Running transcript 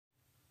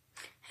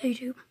Hey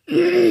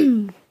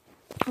YouTube.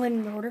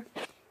 Landon Reporter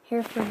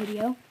here for a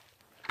video.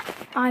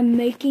 I'm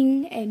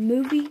making a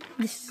movie.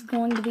 This is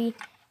going to be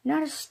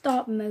not a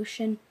stop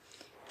motion.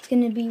 It's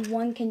going to be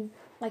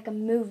like a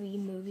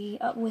movie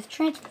with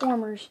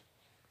Transformers.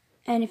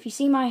 And if you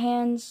see my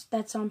hands,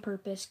 that's on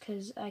purpose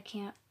because I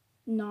can't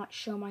not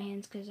show my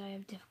hands because I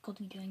have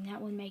difficulty doing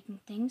that when making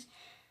things.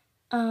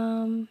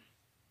 Well,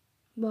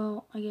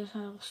 I guess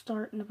I'll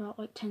start in about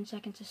like 10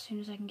 seconds as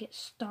soon as I can get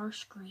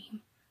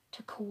Starscream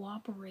to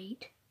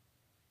cooperate.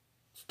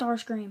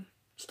 Starscream,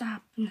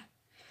 stop.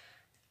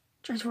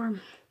 Transform.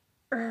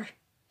 Oh,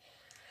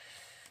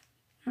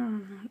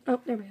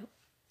 there we go.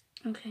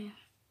 Okay.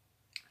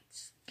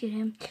 Let's get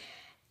him.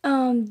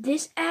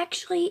 This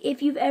actually,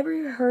 if you've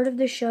ever heard of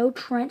the show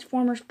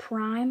Transformers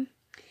Prime,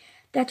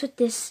 that's what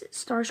this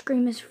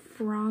Starscream is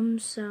from.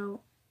 So,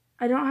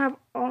 I don't have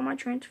all my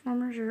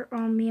Transformers, or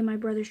all me and my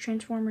brother's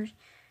Transformers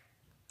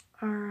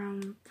are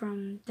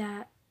from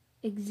that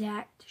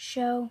exact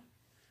show.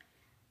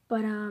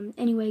 But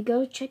anyway,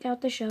 go check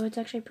out the show. It's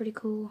actually pretty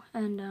cool.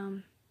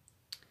 And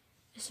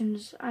as soon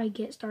as I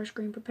get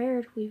Starscream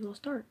prepared, we will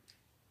start.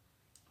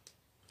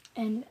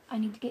 And I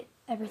need to get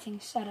everything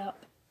set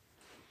up.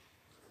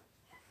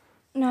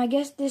 Now, I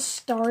guess this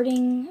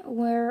starting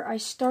where I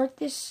start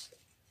this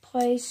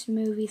place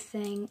movie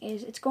thing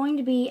is, it's going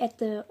to be at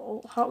the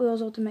Hot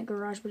Wheels Ultimate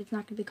Garage, but it's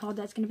not going to be called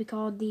that. It's going to be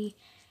called the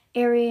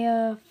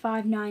Area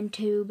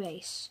 592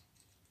 base.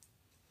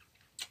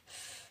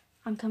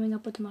 I'm coming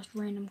up with the most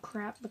random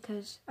crap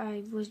because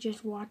I was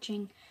just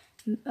watching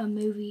a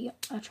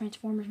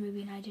Transformers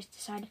movie, and I just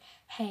decided,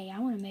 hey, I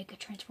want to make a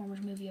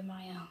Transformers movie of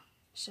my own.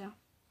 So,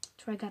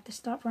 that's where I got this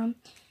thought from.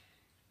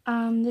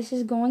 This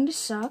is going to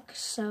suck,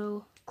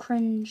 so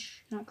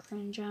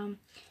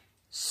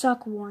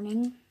suck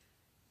warning.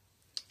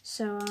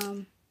 So,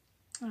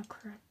 oh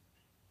crap.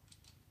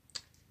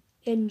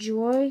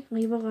 Enjoy,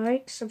 leave a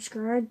like,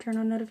 subscribe, turn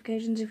on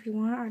notifications if you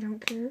want, I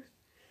don't care.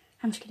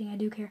 I'm just kidding, I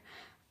do care.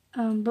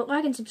 But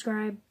like and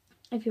subscribe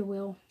if you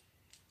will.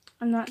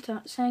 I'm not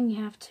saying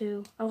you have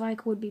to. A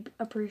like would be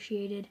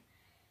appreciated.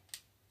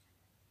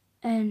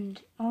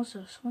 And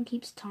also, someone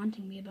keeps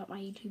taunting me about my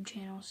YouTube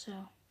channel,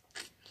 so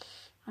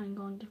I'm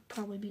going to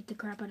probably beat the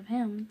crap out of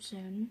him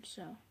soon,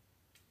 so.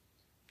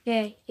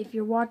 Yeah, if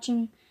you watch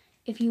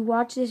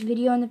this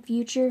video in the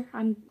future,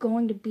 I'm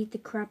going to beat the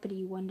crap out of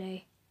you one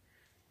day.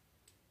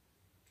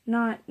 It's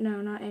none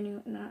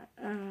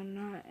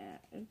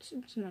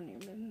of your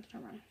business,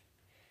 never mind.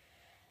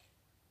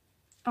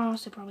 I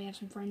also probably have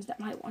some friends that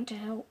might want to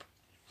help.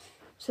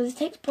 So this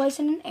takes place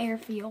in an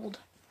airfield.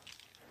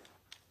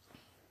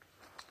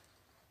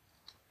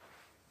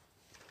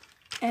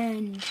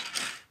 And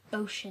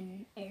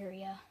ocean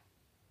area.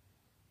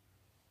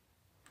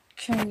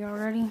 Showing you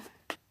already.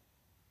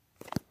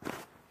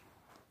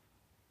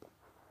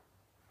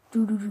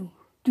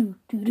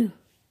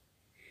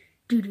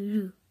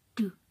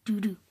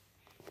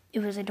 It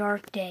was a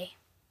dark day.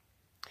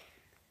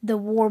 The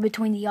war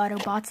between the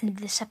Autobots and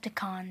the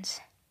Decepticons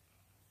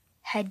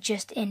had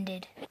just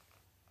ended.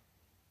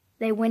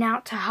 They went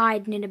out to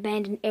hide in an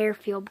abandoned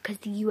airfield because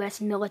the U.S.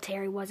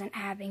 military wasn't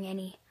having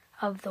any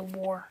of the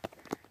war.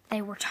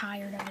 They were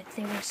tired of it.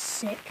 They were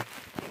sick.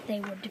 They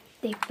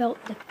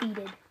felt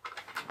defeated.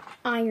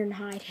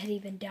 Ironhide had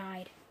even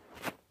died.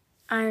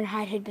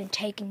 Ironhide had been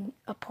taken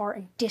apart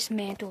and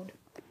dismantled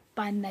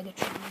by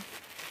Megatron.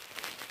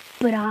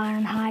 But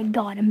Ironhide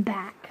got him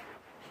back.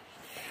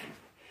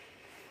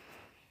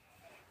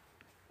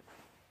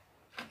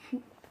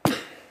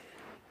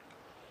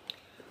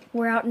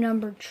 We're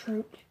outnumbered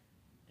troops.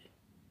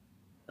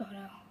 Oh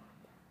no.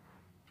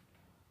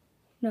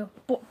 No,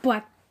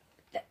 Black.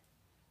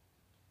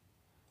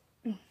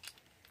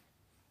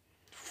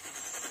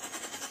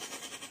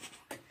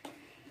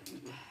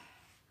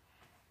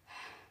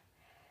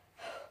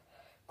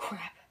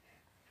 Crap.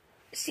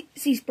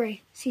 Sea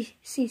spray.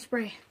 Sea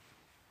spray.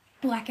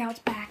 Blackout's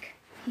back.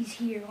 He's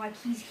here. Like,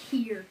 he's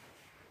here.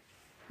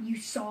 You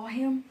saw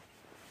him?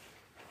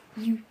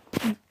 You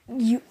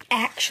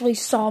actually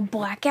saw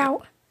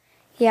Blackout?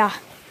 Yeah.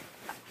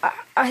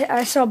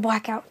 I saw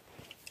Blackout.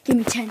 Give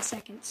me 10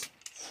 seconds.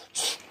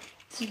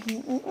 Give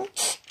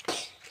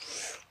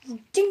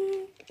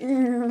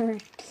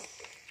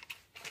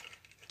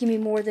me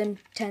more than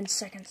 10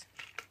 seconds.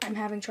 I'm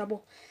having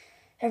trouble.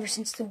 Ever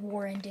since the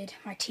war ended,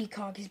 my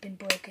T-Cog has been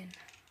broken.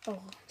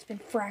 Oh, it's been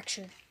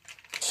fractured.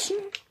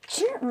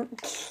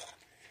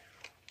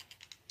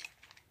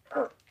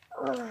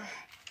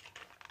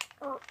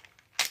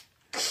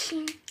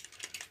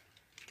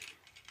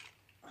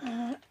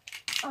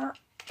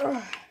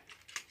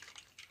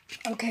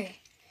 Okay.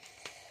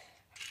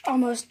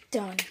 Almost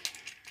done.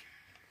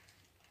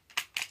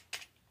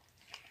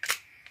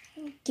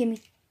 Give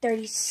me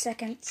 30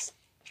 seconds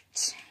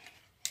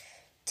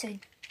to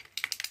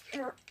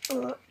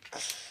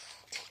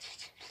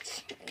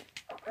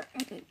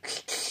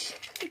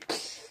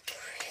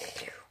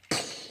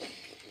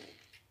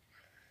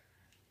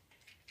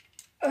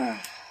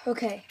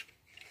okay.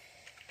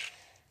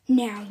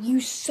 Now, you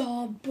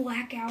saw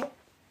Blackout.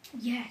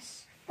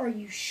 Yes. Are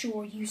you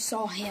sure you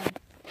saw him?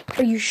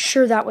 Are you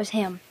sure that was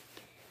him?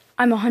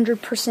 I'm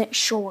 100%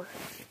 sure.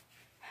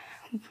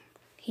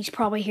 He's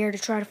probably here to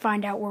try to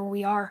find out where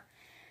we are.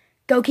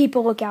 Go keep a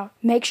lookout.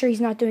 Make sure he's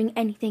not doing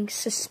anything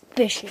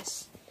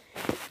suspicious.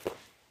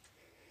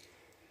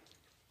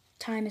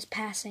 Time is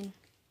passing.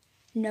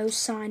 No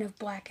sign of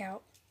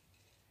Blackout.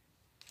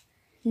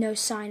 No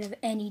sign of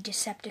any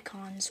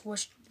Decepticons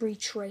was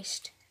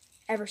retraced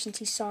ever since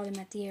he saw them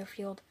at the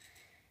airfield.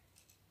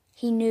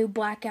 He knew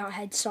Blackout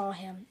had saw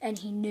him, and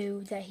he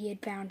knew that he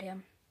had found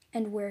him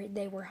and where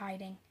they were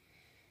hiding.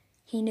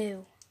 He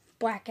knew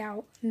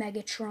Blackout,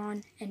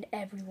 Megatron, and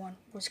everyone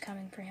was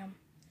coming for him.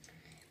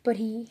 But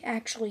he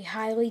actually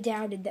highly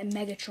doubted that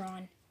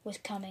Megatron was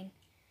coming,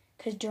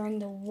 because during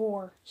the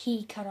war,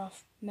 he cut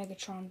off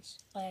Megatron's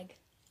leg,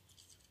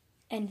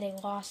 and they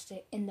lost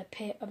it in the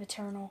Pit of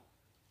Eternal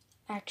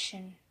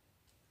Action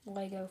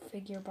Lego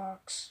figure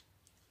box.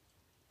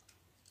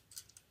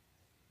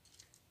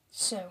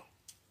 So,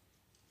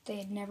 they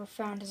had never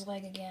found his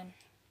leg again,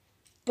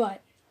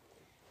 but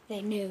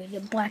they knew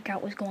that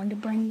Blackout was going to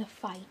bring the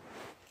fight.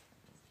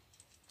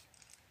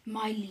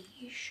 My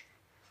liege.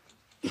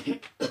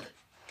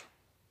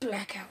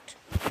 Blackout.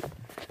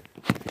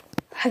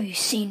 Have you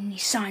seen any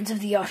signs of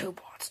the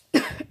Autobots?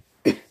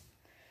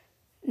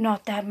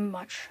 Not that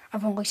much.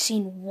 I've only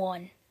seen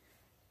one.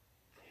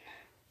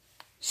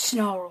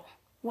 Snarl,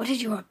 what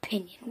is your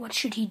opinion? What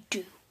should he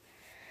do?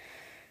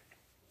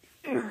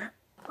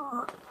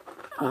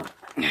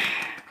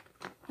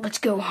 Let's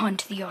go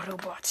hunt the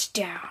Autobots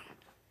down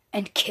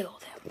and kill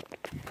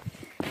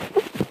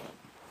them.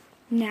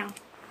 Now,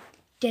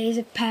 days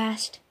have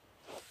passed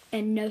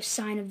and no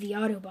sign of the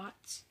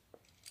Autobots.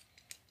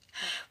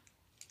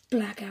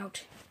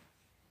 Blackout.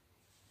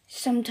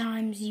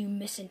 Sometimes you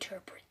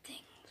misinterpret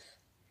things.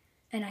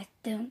 And I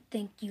don't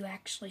think you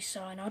actually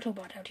saw an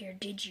Autobot out here,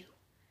 did you?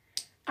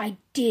 I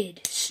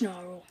did,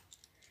 Snarl.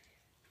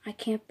 I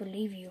can't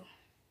believe you.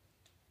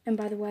 And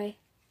by the way,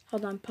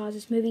 hold on, pause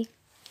this movie.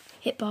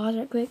 Hit pause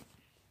right quick.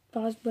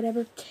 Pause,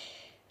 whatever.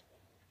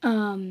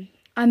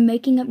 I'm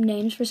making up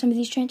names for some of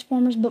these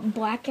Transformers, but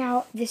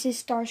Blackout, this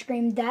is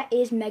Starscream, that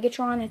is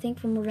Megatron, I think,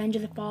 from Revenge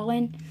of the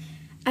Fallen.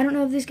 I don't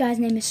know if this guy's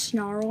name is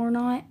Snarl or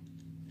not.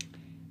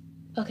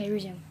 Okay,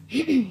 resume.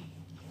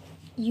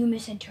 You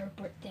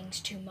misinterpret things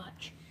too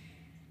much.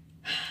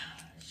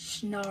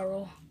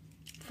 Snarl,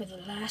 for the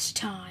last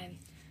time,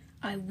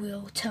 I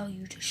will tell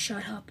you to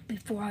shut up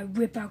before I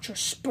rip out your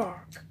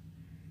spark.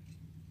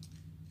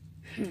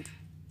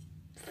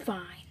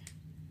 Fine.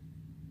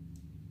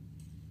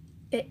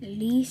 At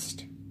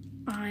least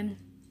I'm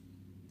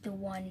the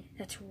one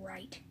that's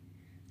right.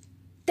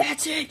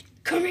 That's it!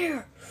 Come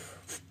here!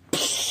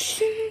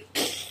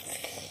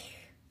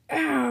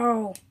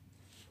 Ow!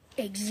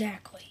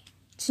 Exactly.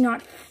 It's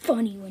not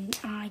funny when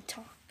I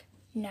talk,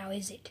 now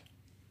is it?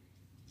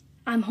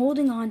 I'm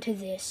holding on to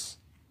this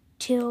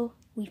till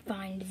we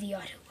find the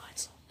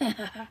Autobots.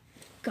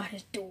 Got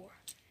his door.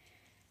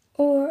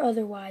 Or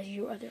otherwise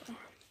your other arm.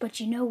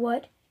 But you know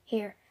what?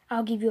 Here,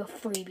 I'll give you a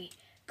freebie.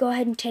 Go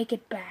ahead and take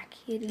it back.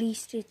 At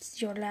least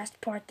it's your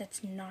last part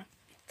that's not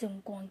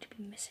still going to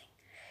be missing.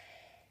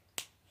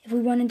 If we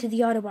run into the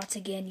Autobots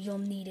again, you'll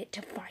need it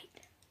to fight.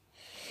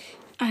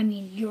 I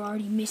mean, you're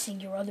already missing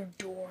your other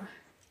door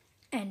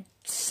and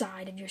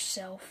side of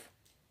yourself.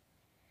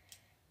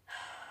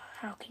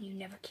 How can you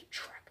never keep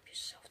track of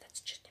yourself? That's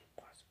just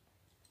impossible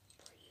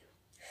for you.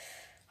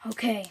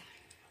 Okay.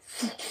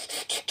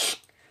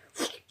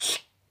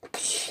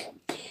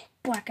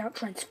 Blackout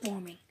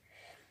transforming.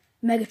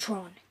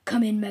 Megatron,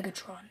 come in,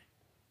 Megatron.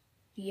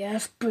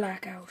 Yes,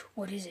 Blackout,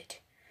 what is it?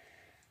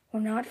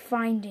 We're not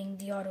finding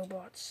the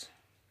Autobots.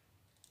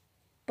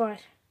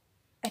 But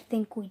I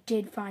think we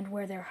did find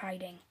where they're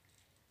hiding.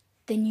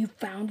 Then you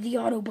found the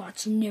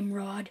Autobots,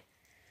 Nimrod.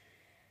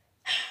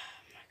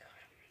 Oh my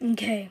God.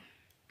 Okay,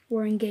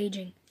 we're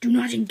engaging. Do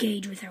not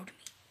engage without me.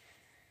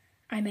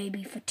 I may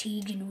be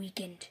fatigued and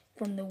weakened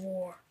from the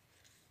war,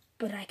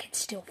 but I can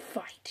still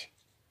fight.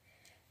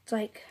 It's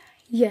like,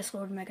 yes,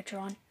 Lord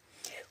Megatron.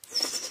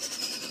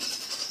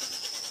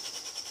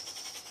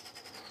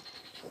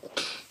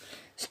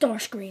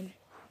 Starscream.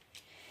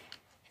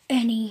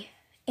 Any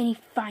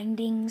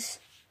findings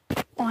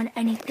on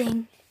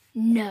anything?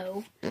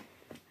 No.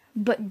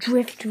 But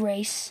Drift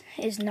Race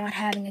is not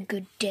having a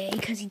good day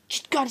because he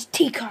just got his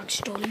T-Cog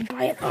stolen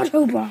by an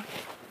Autobot.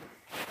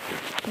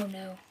 Oh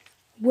no.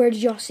 Where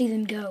did y'all see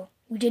them go?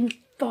 We didn't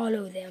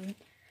follow them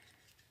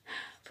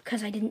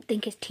because I didn't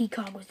think his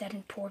T-Cog was that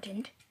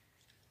important.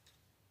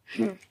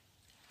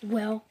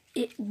 Well,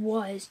 it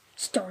was,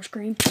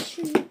 Starscream.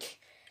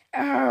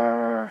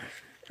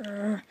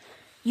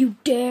 You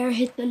dare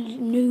hit the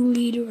new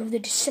leader of the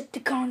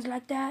Decepticons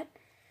like that?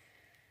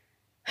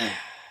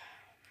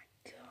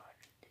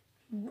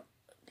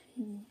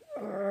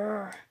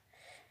 God.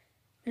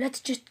 Let's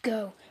just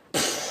go.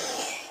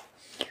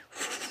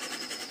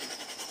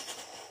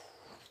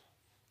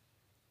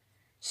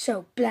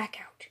 So,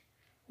 Blackout,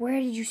 where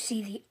did you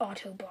see the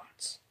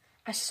Autobots?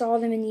 I saw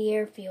them in the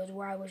airfield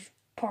where I was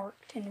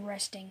parked and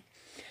resting.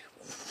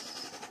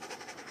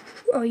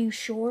 Are you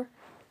sure?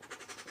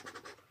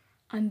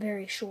 I'm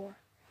very sure.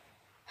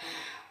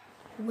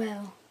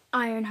 Well,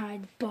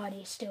 Ironhide's body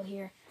is still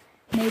here.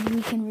 Maybe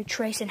we can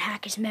retrace and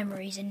hack his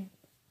memories and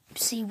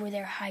see where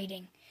they're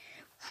hiding.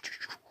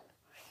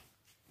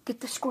 Get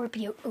the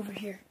Scorpio over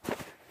here.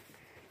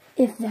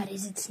 If that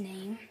is its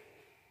name.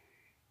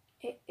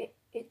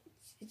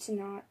 It's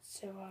not,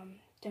 so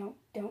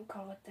don't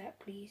call it that,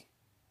 please.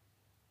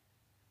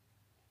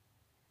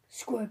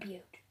 Scorpio.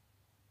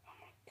 Oh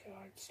my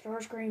god,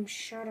 Starscream,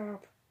 shut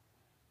up.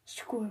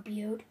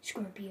 Scorpio.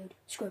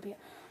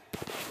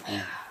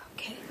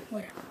 Okay,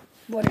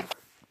 whatever.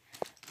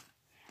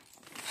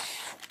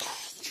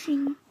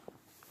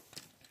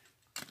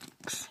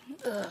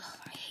 Ugh,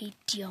 I hate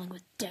dealing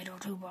with dead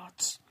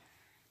Autobots.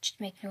 Just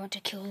make me want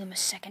to kill them a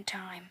second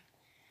time.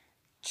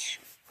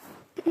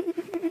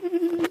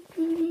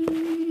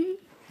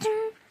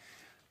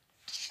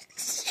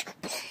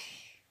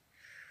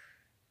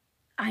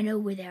 I know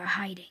where they're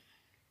hiding.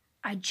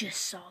 I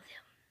just saw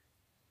them.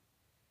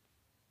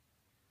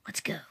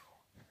 Let's go.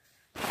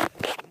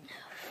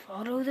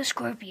 Follow the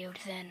Scorpio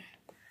then.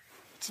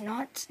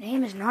 Its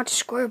name is not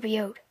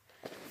Scorpio.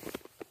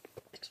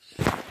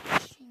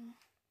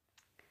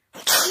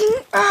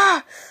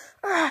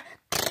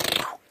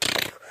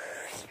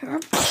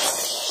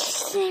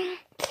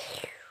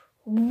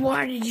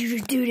 What did you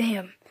do to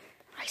him?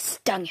 I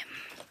stung him.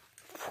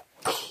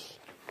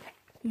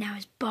 Now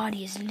his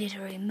body is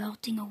literally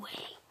melting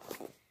away.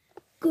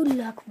 Good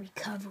luck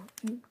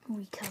recovering.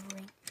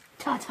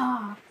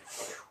 Ta-ta.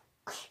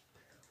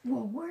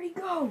 Whoa, where'd he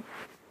go?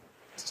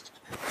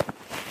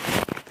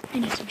 I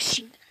need some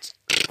machine guns.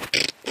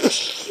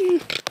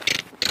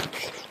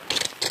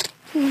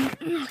 Oh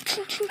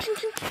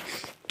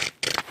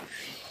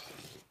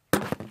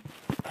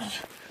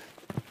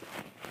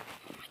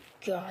my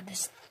god,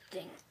 this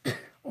thing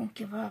won't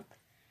give up.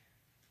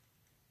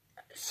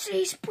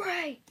 Sea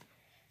spray!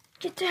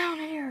 Get down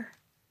here!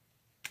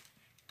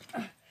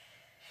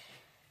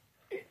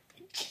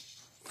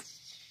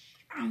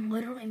 I'm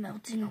literally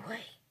melting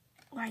away,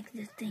 like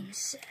the thing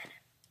said.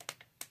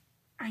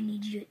 I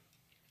need you to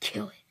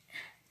kill it.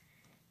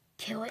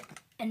 Kill it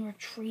and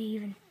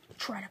retrieve and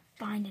try to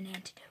find an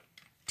antidote.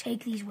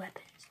 Take these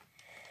weapons.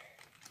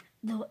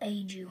 They'll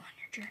aid you on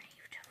your journey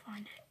to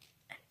find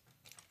an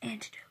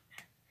antidote.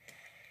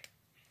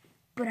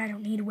 But I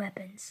don't need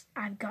weapons.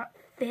 I've got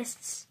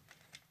fists,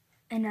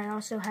 and I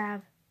also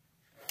have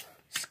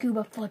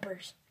scuba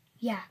flippers.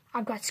 Yeah,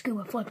 I've got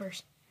scuba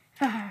flippers.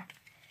 Haha.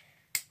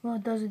 Well,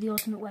 those are the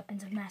ultimate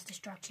weapons of mass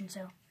destruction,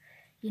 so,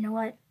 you know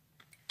what?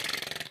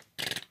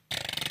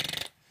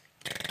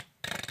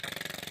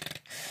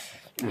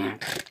 No!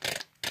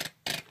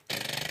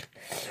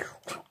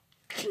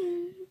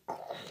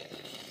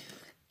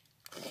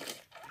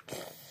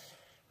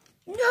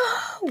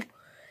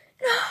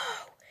 No!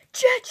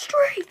 Jet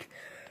Streak!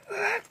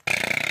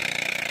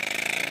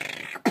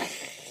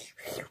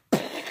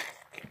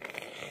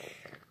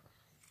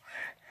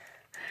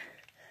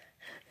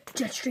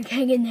 Jet Streak,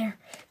 hang in there.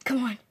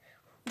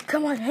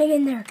 Come on, hang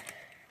in there.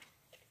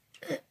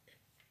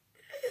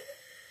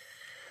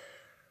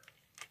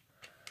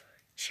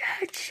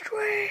 Jet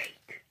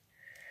Streak.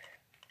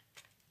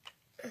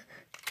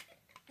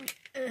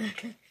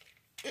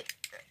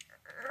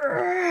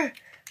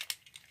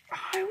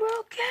 I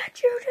will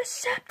get you,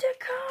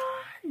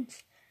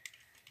 Decepticons.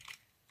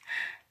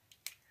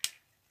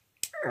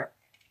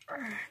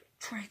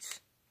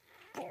 Transform,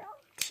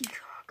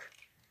 T-Cog.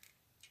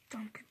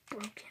 Don't be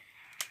broken.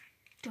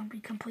 Don't be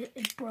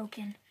completely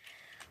broken.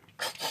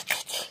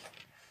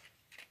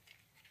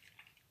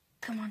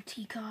 Come on,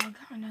 T-Cog.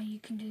 I know you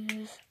can do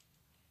this.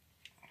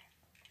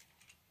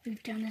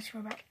 We've done this for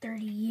about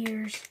 30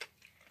 years.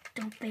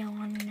 Don't bail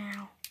on me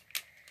now.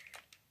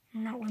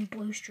 Not when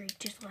Blue Streak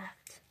just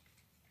left.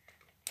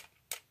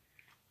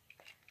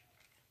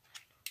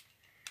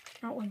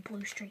 Not when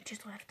Blue Streak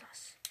just left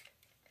us.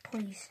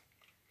 Please.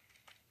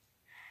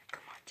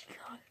 Come on,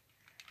 T-Cog.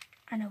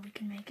 I know we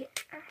can make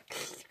it.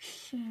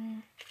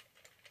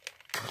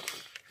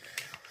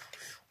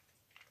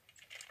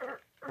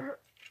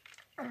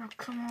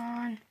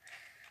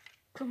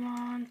 Come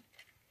on.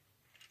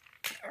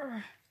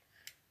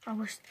 I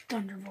wish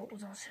Thunderbolt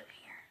was also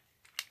here.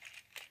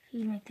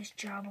 He'd make this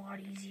job a lot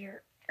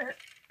easier.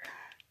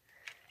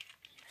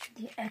 He's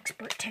the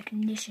expert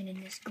technician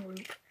in this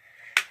group.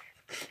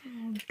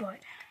 But,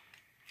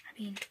 I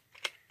mean,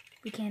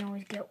 we can't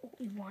always get what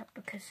we want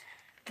because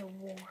the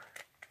war.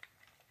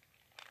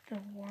 The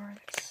war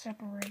that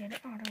separated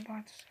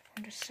Autobots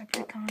from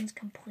Decepticons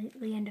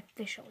completely and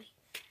officially.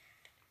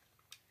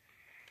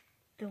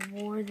 The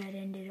war that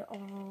ended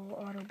all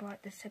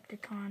Autobot,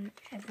 Decepticon,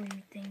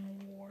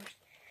 everything wars.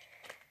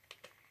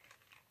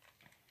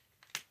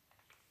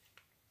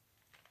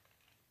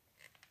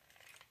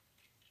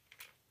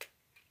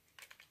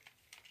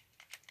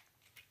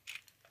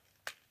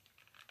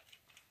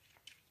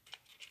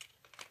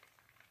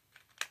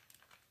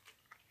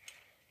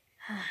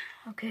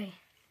 Okay.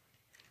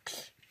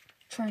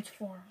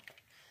 Transform.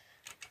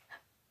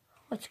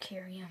 Let's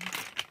carry him to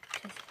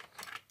the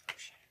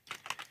ocean.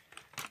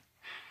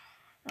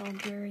 I'll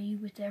bury you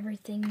with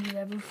everything you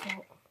ever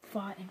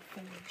fought and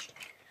forged.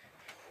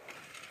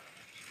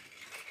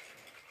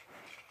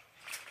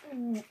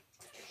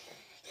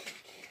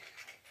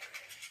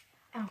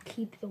 I'll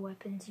keep the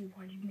weapons you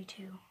wanted me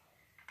to.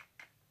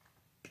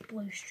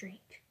 Blue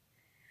streak.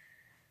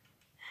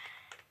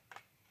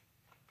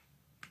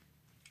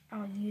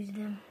 I'll use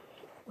them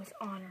with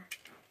honor.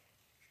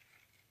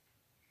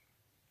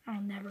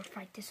 I'll never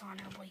fight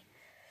dishonorably.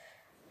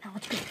 Now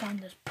let's go find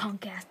those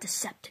punk-ass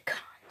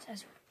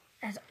Decepticons,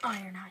 as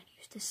Ironhide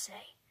used to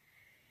say.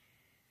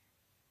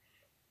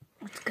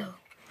 Let's go.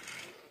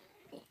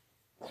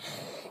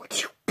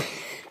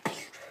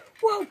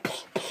 Whoa!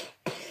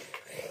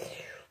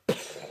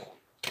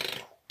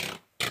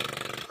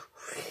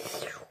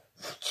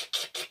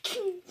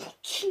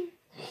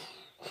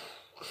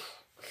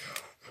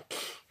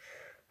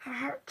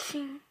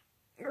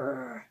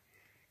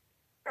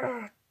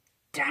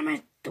 Damn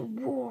it, the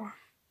war.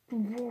 The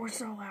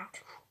war's all out.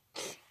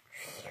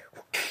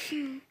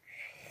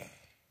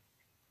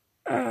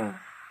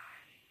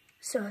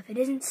 So if it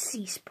isn't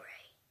Sea Spray,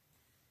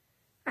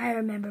 I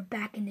remember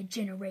back in the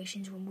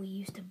generations when we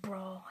used to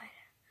brawl.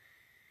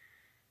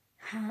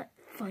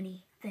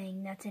 Funny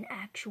thing, that's an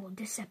actual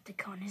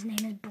Decepticon. His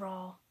name is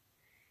Brawl.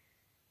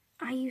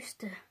 I used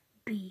to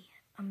be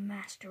a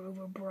master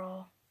over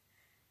Brawl.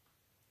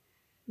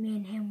 Me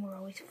and him were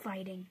always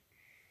fighting.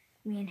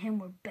 Me and him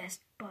were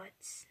best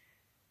buds.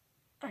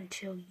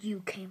 Until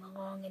you came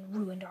along and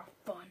ruined our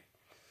fun.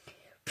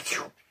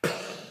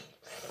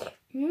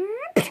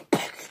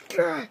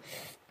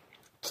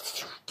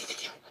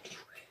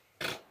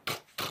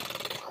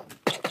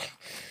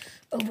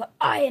 Over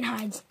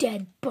Ironhide's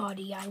dead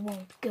body I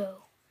won't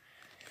go.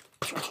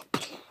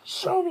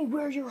 Show me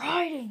where you're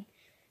hiding.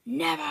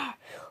 Never.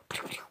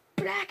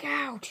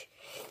 Blackout.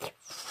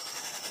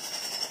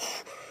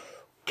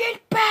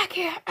 Get back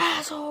here,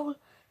 asshole.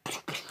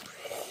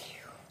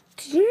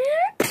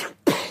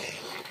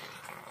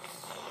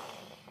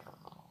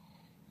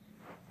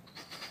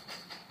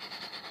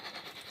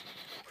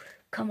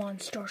 Come on,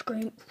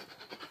 Starscream.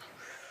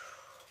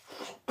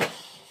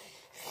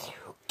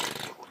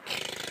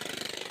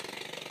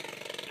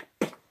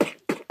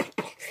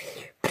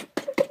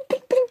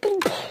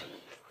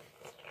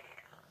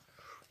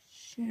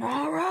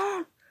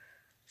 Snarl.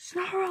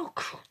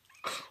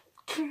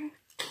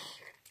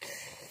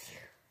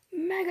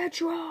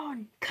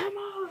 Megatron, come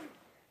on.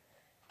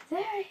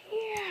 They're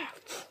here.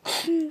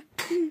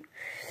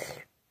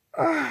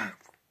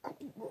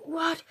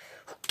 What?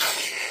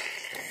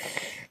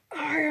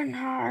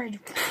 Ironhide.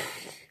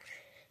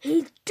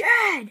 He's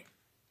dead.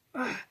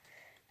 I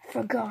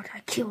forgot I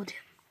killed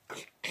him.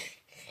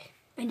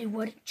 And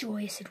what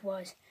joyous it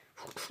was.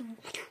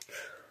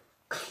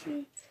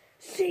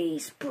 Sea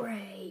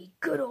Spray,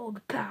 good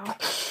old pal.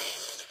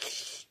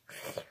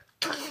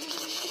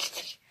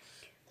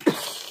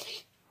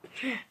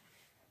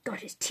 Got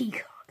his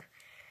teacock.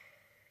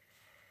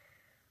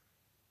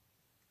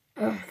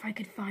 If I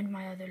could find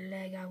my other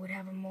leg, I would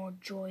have a more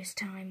joyous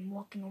time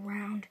walking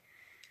around.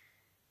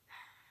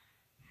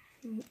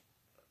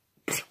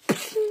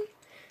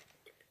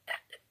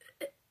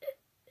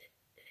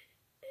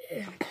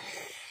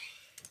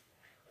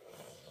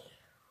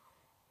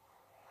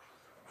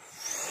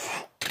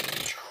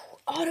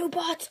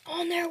 Autobots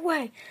on their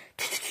way.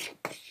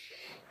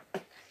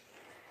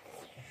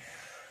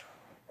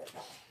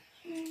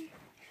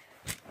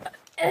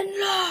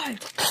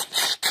 Enlarge.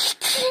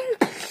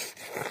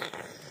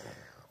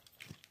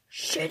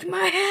 Shit,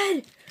 my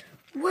head.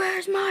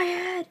 Where's my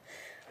head?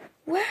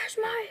 Where's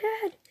my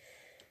head?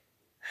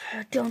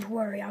 Don't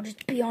worry, I'll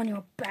just be on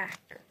your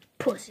back,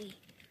 pussy.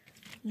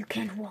 You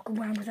can't walk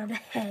around without a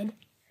head.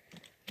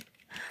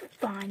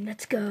 Fine,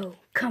 let's go.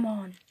 Come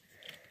on.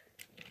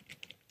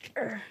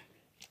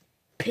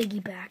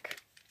 Piggyback.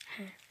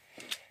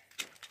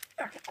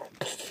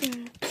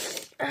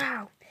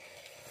 Ow.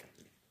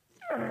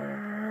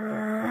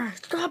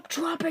 Stop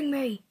dropping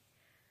me.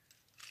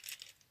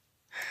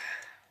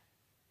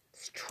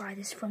 Let's try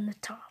this from the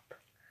top.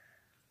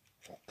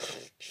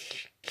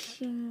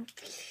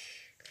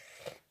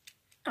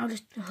 I'll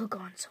just hook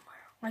on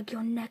somewhere, like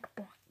your neck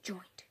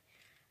joint.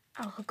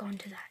 I'll hook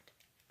onto that.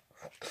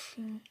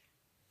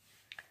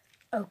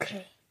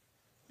 Okay.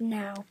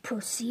 Now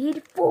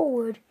proceed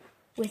forward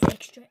with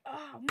extra.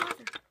 Oh,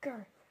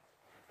 motherfucker.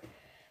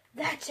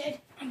 That's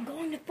it. I'm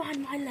going to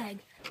find my leg.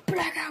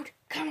 Blackout.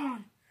 Come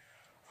on.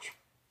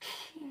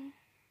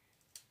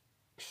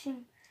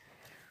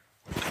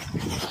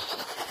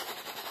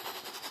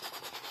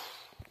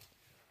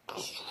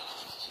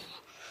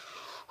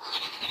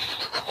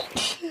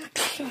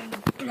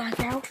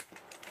 Blackout.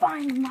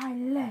 Find my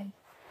leg.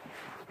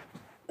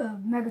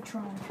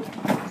 Megatron.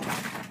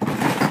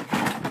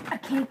 I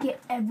can't get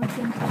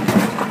everything.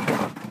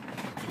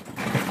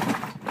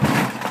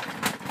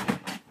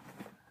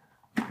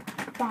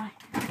 Fine.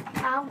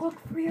 I'll look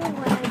for your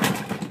leg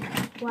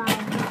while you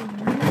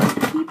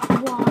keep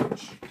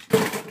watch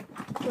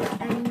for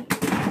any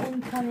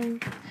incoming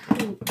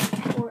troops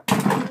or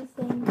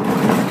anything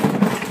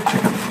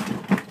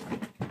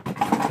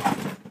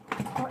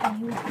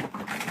you.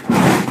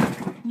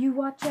 You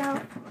watch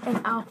out, and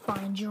I'll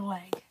find your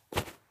leg.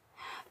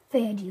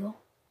 Fair deal.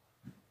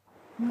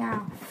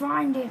 Now,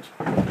 find it.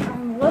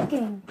 I'm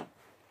looking.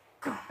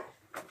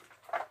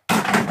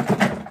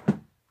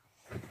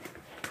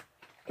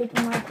 It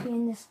might be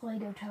in this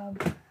Lego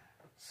tub.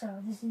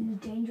 So, this is a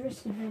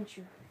dangerous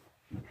adventure.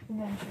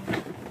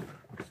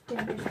 It's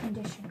dangerous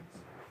conditions.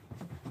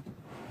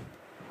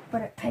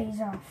 But it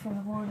pays off for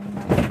the Lord and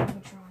Mighty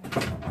Megatron.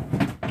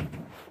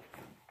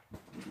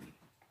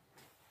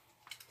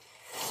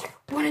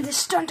 One of the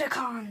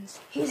Stunticons!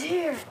 He's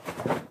here!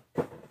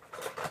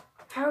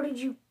 How did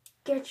you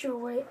get your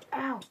way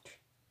out?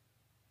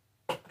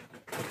 Well,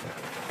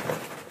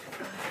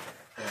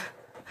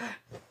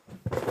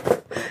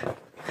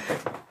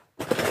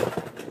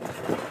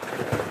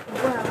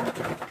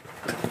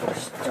 for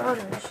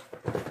starters,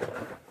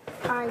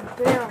 I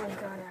barely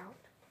got out.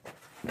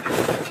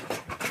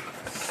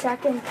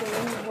 Second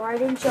thing, why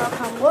didn't y'all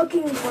come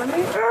looking for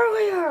me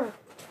earlier?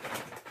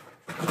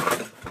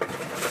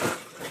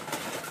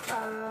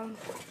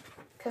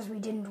 Because we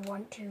didn't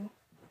want to.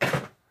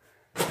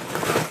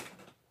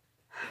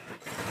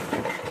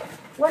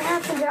 What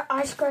happens if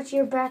I scratch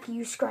your back,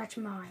 you scratch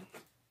mine?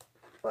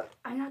 Well,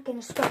 I'm not going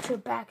to scratch your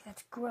back,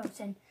 that's gross,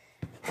 and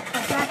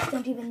our backs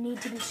don't even need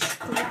to be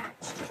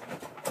scratched.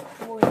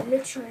 We're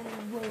literally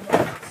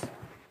robots.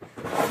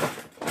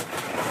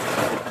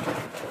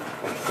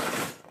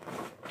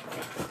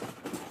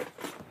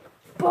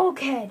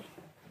 Bulkhead!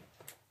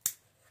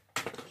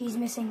 He's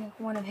missing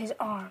one of his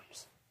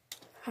arms.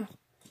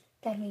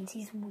 That means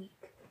he's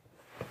weak.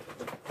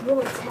 We'll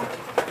attack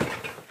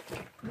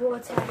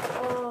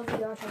all the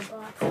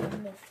Autobots in a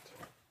minute.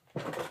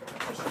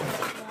 Just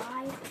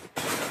try and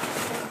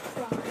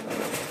find.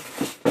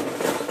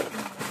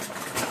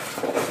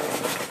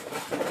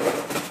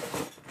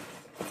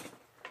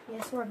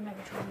 Yes, Lord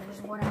Megatron, that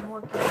is what I'm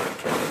working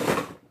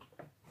on.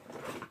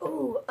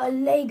 Ooh, a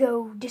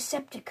Lego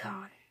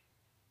Decepticon.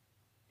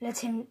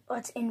 Let's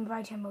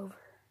invite him over.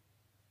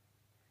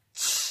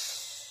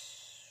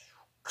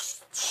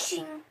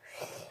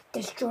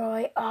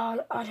 Destroy all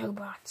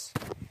Autobots.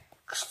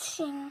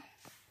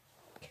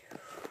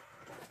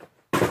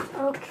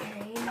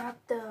 Okay, not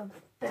the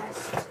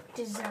best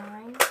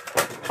design,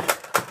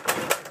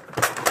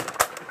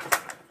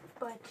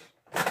 but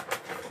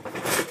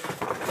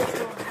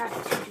we'll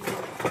have to do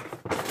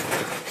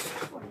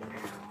for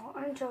now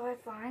until I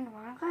find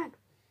one leg.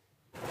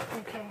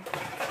 Okay,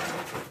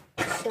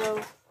 so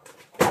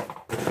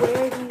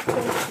where do you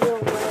think your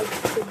leg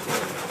should be?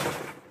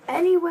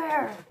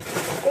 Anywhere!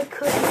 It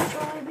could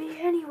literally be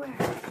anywhere.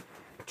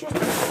 Just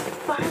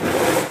find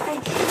it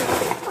and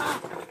shut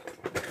up.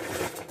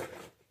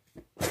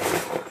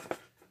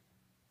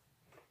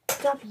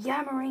 Stop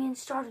yammering and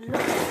start looking.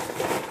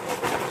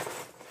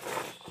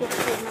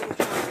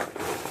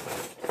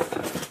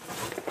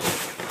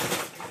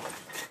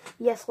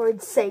 Yes, Lord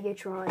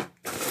Segatron.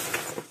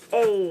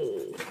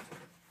 Hey.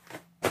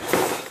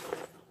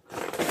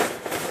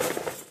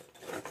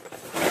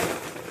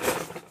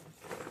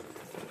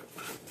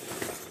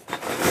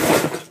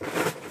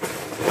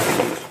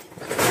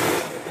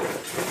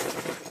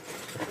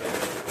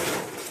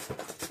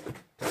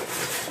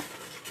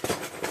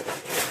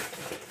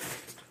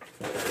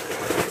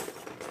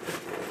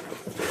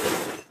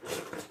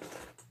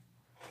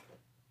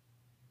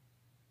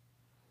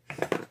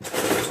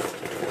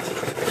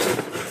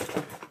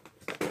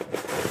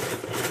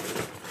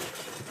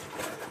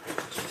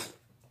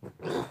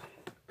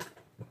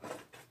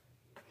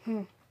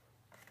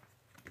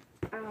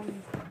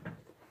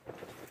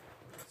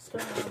 So,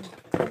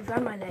 have you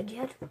found my leg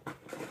yet?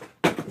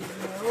 No,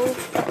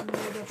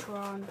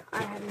 Megatron,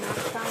 I have not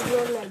found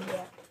your leg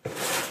yet.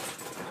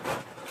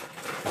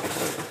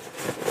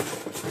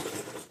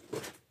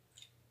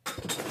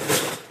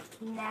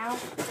 Now,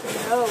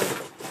 no.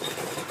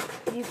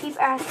 If you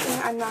keep asking,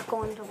 I'm not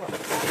going to look.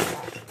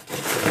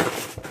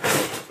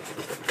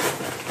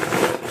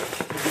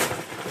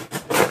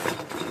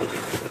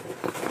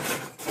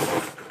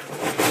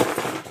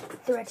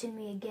 Threaten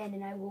me again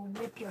and I will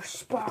rip your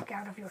spark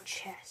out of your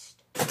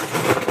chest.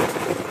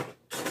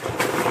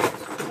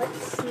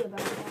 Let's see about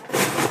that.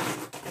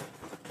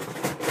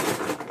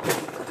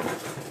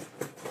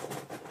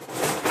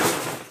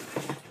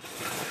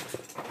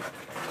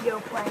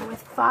 You're playing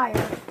with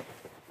fire.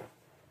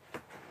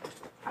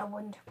 I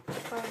wouldn't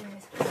play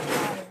with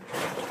fire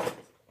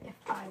if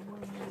I were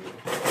you.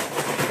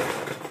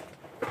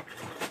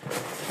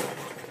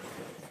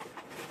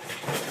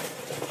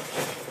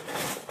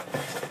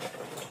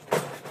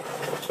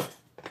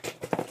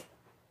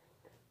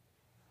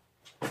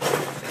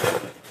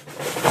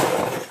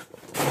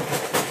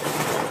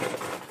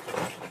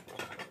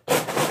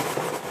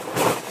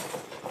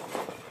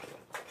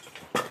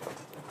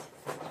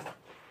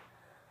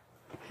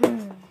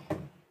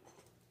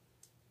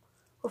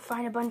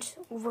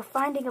 We're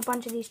finding a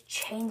bunch of these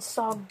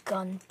chainsaw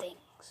gun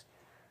things.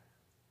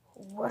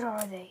 What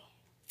are they?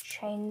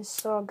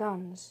 Chainsaw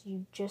guns.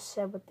 You just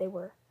said what they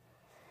were.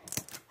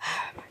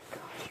 Oh my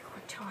god, you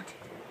retarded.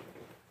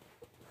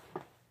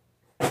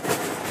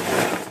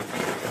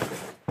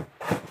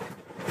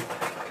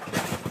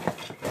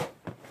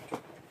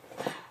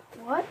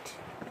 What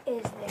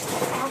is this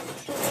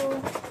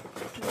actual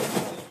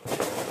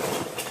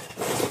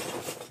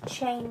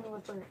chain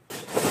ripper?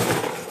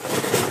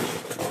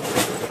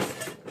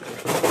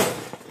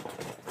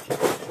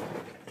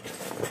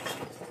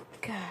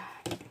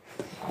 God.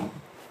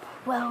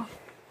 Well,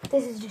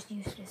 this is just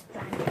useless.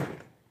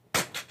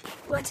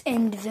 Let's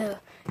end the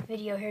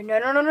video here.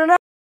 No.